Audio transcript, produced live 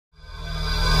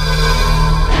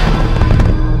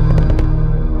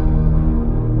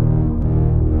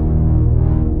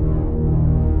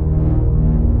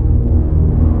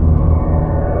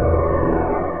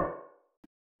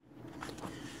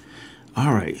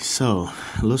so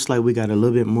looks like we got a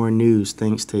little bit more news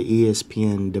thanks to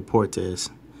ESPN Deportes.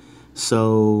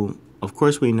 So, of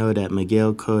course, we know that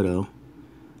Miguel Cotto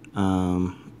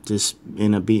just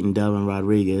ended up beating Delvin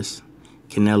Rodriguez.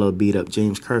 Canelo beat up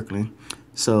James Kirkland.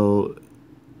 So,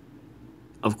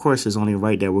 of course, it's only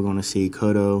right that we're going to see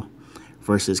Cotto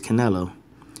versus Canelo.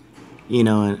 You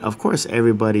know, and of course,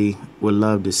 everybody would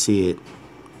love to see it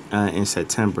in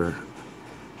September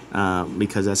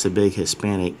because that's a big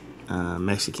Hispanic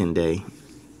Mexican day.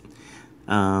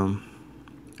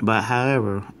 But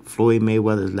however, Floyd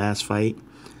Mayweather's last fight,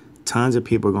 tons of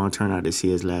people are going to turn out to see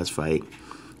his last fight.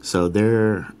 So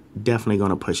they're definitely going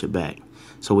to push it back.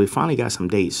 So we finally got some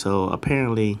dates. So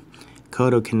apparently,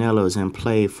 Cotto Canelo is in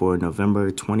play for November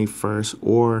 21st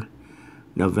or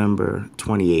November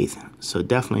 28th. So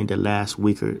definitely the last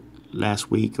week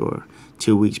or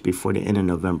 2 weeks before the end of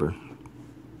November.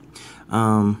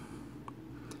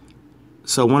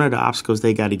 So one of the obstacles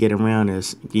they got to get around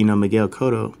is, you know, Miguel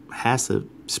Cotto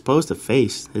supposed to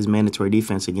face his mandatory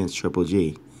defense against Triple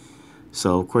G.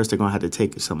 So of course they're gonna have to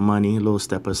take some money, a little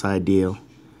step aside deal,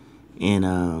 and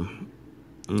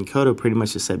Cotto pretty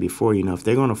much has said before, you know, if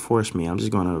they're gonna force me, I'm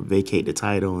just gonna vacate the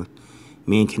title, and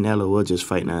me and Canelo will just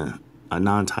fight in a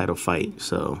non-title fight.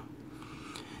 So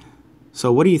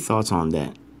what are your thoughts on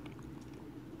that?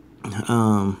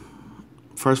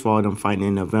 First of all, them fighting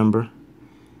in November.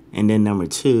 And then number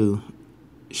two,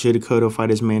 should Cotto fight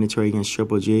his mandatory against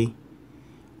Triple G?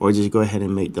 Or just go ahead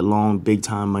and make the long,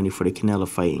 big-time money for the Canelo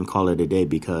fight and call it a day?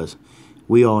 Because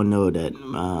we all know that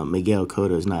Miguel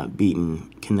Cotto is not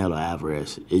beating Canelo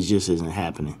Alvarez. It just isn't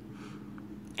happening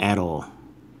at all.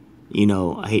 You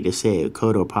know, I hate to say it,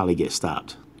 Cotto will probably get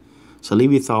stopped. So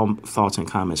leave your thoughts and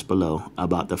comments below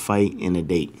about the fight and the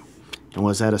date. And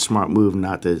was that a smart move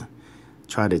not to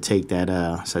try to take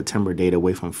that September date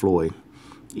away from Floyd?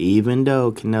 Even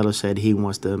though Canelo said he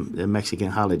wants the Mexican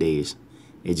holidays,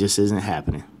 it just isn't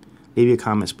happening. Leave your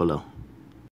comments below.